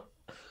that film.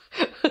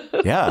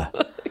 Yeah.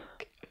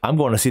 I'm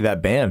going to see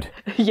that band.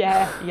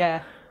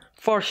 Yeah,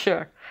 for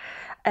sure.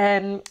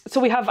 So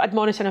we have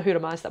admonish and Ahura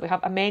Mazda. We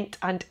have ament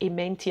and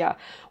amentia.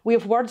 We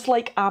have words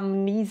like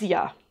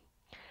amnesia,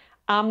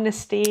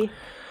 amnesty,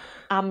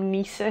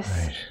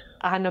 amnesis,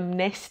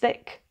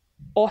 anamnestic,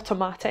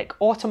 automatic,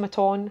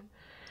 automaton,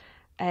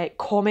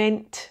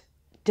 comment,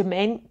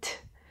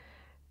 dement,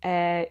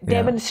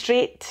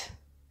 demonstrate,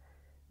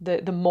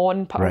 the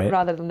mon part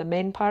rather than the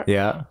men part,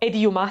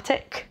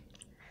 idiomatic,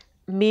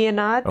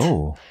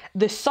 maenads,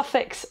 the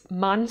suffix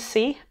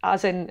mancy,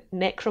 as in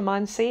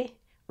necromancy,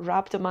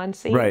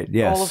 rhabdomancy,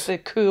 all of the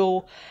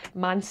cool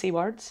mancy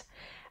words,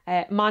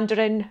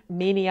 mandarin,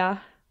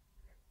 mania,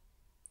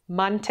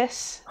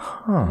 mantis,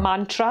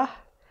 mantra,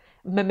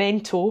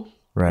 memento,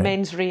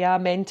 mens rea,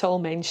 mental,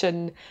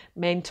 mention,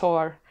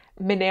 mentor,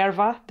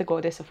 Minerva, the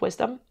goddess of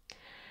wisdom,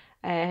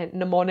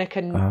 mnemonic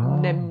and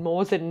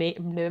mnemosyne,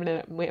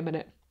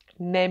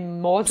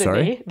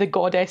 the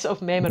goddess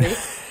of memory.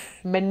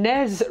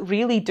 Mnez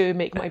really do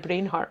make my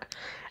brain hurt.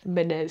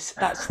 Mnez,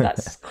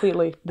 that's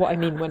clearly what I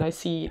mean when I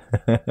see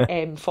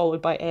M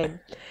followed by N.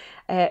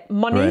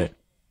 Money,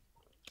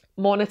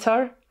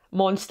 monitor,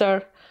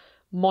 monster,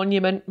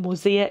 monument,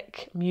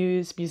 mosaic,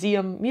 muse,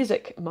 museum,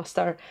 music,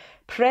 muster,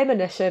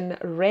 premonition,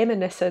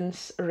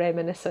 reminiscence,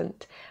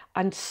 reminiscent,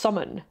 and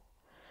summon.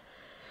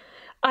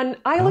 And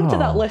I looked at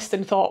that list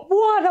and thought,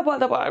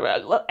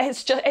 what?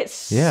 It's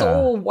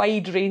so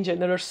wide ranging.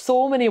 There are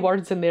so many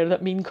words in there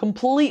that mean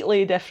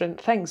completely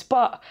different things.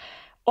 But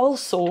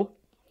also,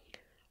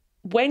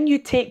 when you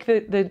take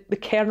the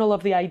kernel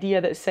of the idea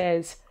that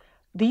says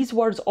these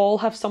words all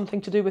have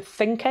something to do with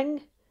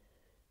thinking,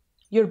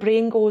 your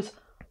brain goes,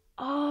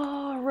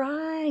 oh,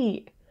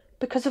 right.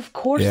 Because of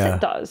course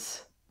it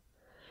does.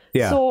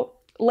 Yeah. So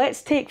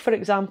let's take, for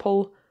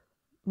example,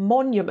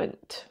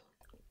 monument.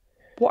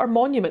 What are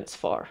monuments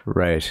for?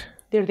 Right.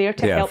 They're there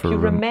to help you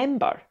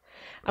remember.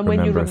 And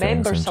when you remember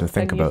things and to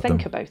something, think you about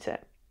think them. about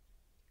it.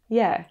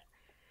 Yeah.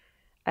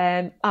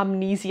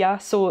 Amnesia,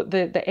 so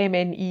the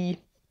MNE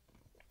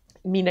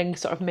meaning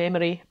sort of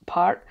memory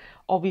part,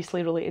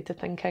 obviously related to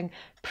thinking.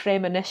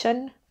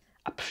 Premonition,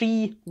 a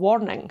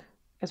pre-warning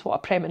is what a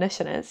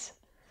premonition is.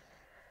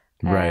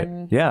 Right.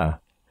 Yeah.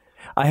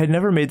 I had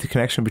never made the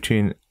connection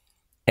between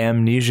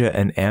amnesia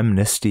and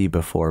amnesty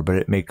before, but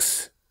it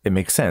makes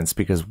sense,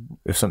 because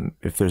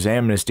if there's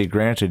amnesty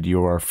granted,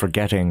 you are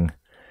forgetting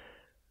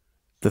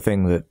the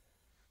thing that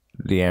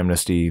the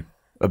amnesty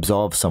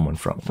absolves someone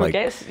from.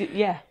 Forgets,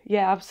 yeah,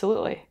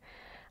 absolutely.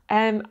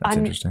 That's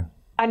interesting.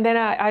 And then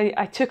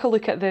I took a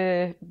look at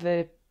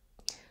the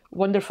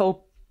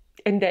wonderful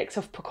index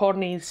of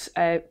Pokorny's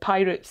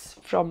pirates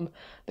from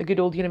the good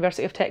old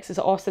University of Texas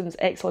at Austin's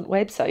excellent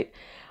website,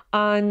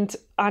 and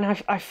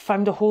I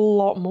found a whole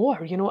lot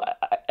more. You know,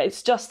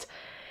 it's just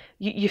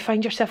you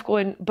find yourself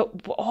going,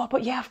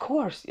 but yeah, of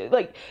course.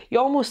 Like you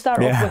almost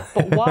start off with,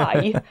 but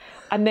why,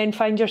 and then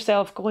find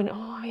yourself going,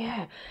 oh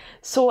yeah.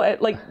 So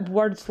like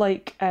words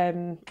like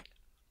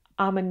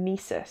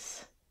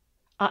anamnesis,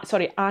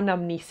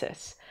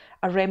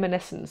 a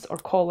reminiscence or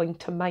calling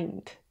to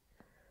mind.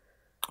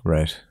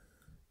 Right.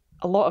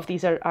 A lot of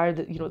these are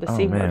the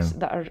same words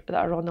that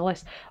are on the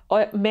list.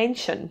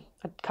 Mention,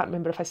 I can't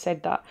remember if I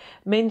said that.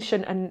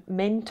 Mention and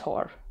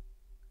mentor.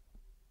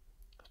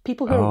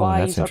 People who are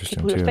wise, or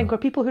people who think, or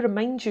people who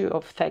remind you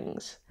of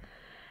things.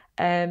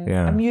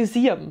 A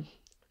museum,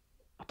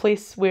 a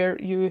place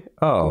where you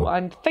go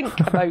and think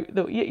about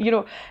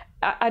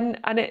and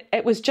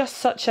it was just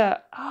such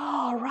a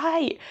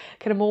right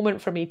kind of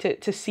moment for me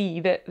to see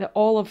that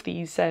all of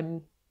these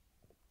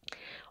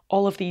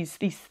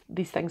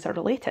things are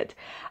related.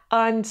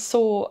 And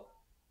so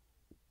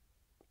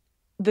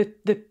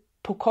the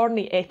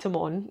Pokorny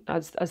etymon,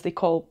 as they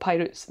call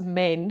pirates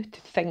men to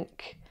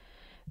think,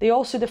 they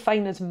also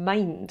define as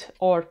mind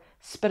or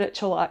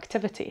spiritual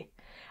activity.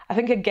 I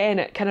think again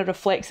it kind of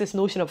reflects this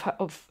notion of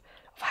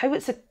how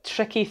it's a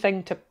tricky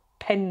thing to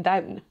pin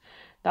down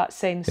that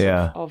sense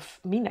of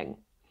meaning.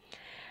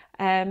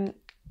 And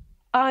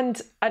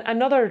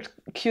another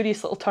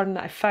curious little turn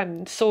that I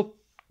found, so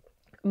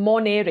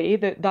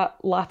monere, that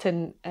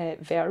Latin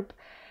verb,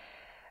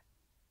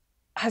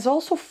 has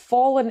also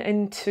fallen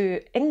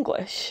into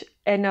English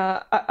in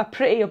a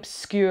pretty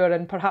obscure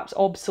and perhaps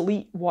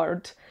obsolete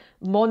word,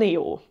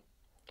 moneo,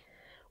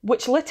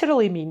 which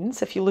literally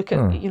means, if you look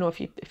at,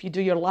 if you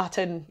do your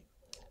Latin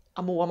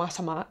amo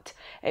amasamat,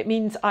 it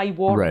means I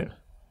warn. Right.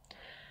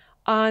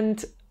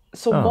 And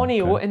so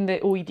moneo in the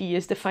OED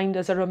is defined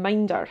as a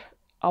reminder,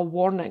 a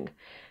warning.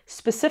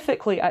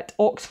 Specifically at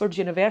Oxford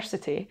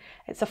University,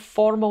 it's a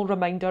formal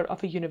reminder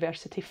of a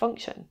university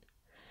function.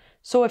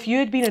 So if you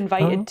had been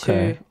invited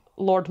to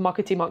Lord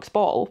Muckety Muck's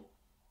ball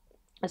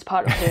as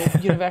part of the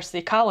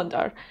university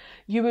calendar,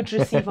 you would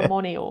receive a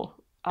moneo,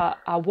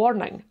 a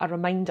warning, a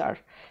reminder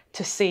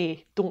to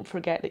say, don't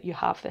forget that you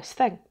have this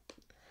thing.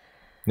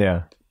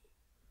 Yeah.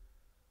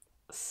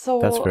 So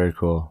that's very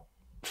cool.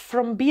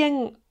 From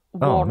being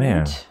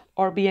warned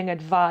or being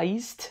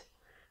advised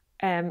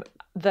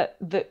that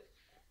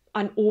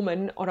an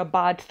omen or a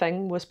bad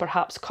thing was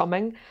perhaps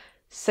coming,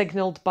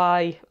 signalled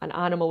by an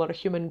animal or a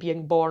human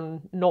being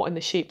born not in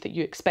the shape that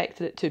you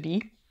expected it to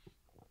be,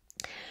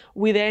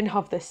 we then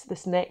have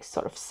this next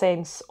sort of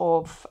sense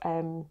of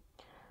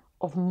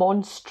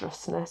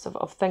monstrousness,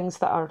 of things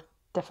that are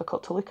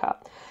difficult to look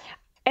at.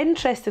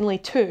 Interestingly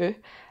too,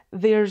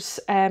 there's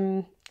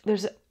an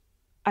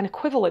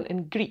equivalent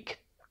in Greek.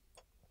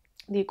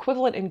 The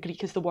equivalent in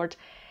Greek is the word,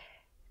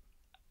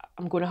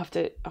 I'm going to have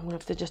to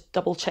just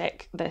double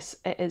check this.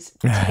 It is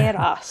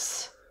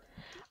teras.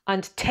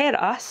 And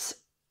teras,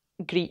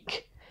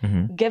 Greek,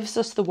 gives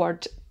us the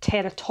word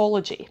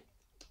teratology.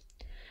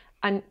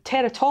 And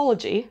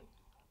teratology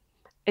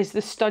is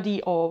the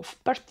study of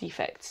birth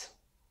defects.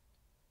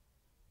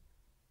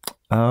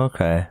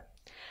 Okay.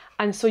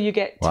 And so you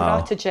get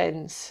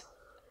teratogens.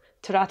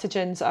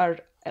 Teratogens are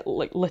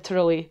like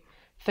literally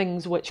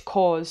things which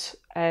cause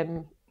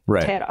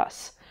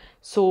teras.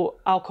 So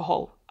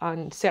alcohol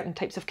and certain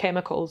types of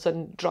chemicals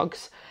and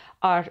drugs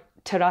are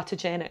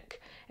teratogenic.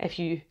 If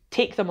you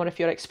take them or if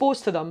you're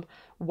exposed to them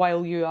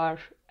while you're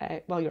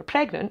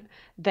pregnant,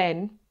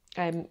 then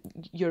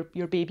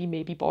your baby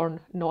may be born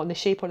not in the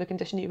shape or the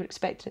condition you were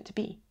expecting it to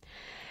be.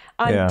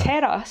 And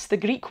teras, the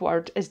Greek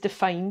word, is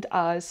defined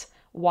as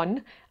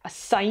one, a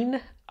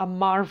sign, a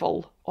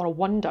marvel, or a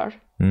wonder,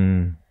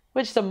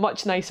 which is a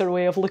much nicer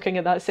way of looking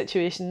at that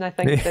situation, I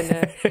think,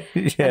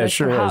 than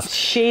sure perhaps is.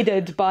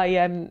 shaded by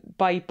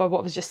what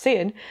I was just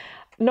saying.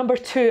 Number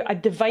two, a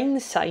divine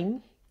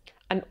sign,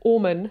 an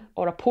omen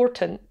or a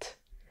portent,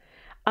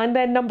 and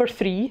then number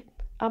three,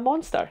 a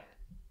monster.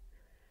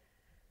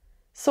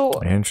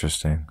 So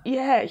interesting.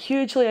 Yeah,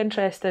 hugely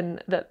interesting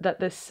that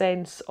this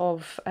sense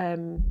of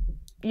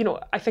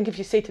I think if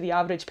you say to the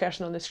average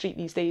person on the street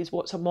these days,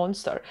 what's a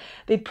monster,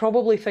 they'd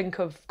probably think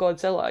of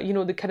Godzilla,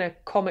 the kind of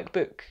comic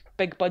book,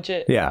 big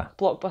budget,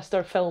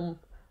 blockbuster film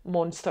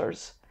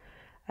monsters.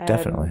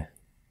 Definitely.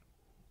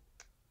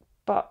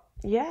 But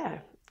yeah,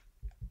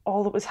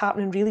 all that was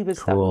happening really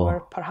was that we were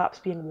perhaps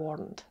being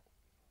warned.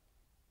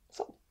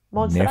 So,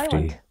 Monster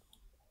Island.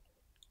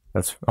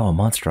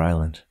 Monster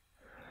Island.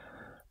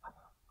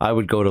 I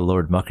would go to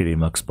Lord Muckety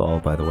Muck's ball,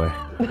 by the way.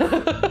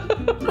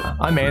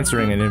 I'm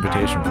answering an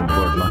invitation from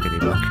Lord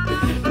Muckety Muck.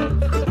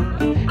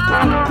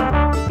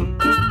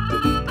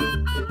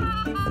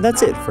 And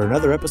that's it for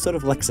another episode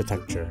of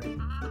Lexitecture.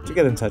 To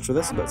get in touch with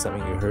us about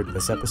something you heard in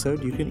this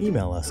episode, you can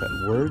email us at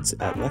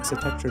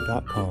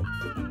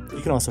words@lexitecture.com.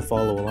 You can also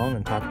follow along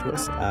and talk to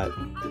us at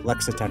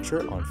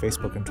Lexitecture on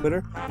Facebook and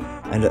Twitter,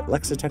 and at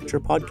Lexitecture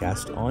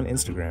Podcast on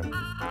Instagram.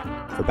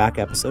 For back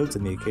episodes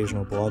and the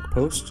occasional blog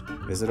post,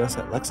 visit us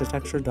at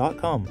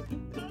Lexitecture.com.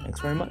 Thanks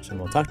very much, and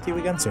we'll talk to you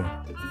again soon.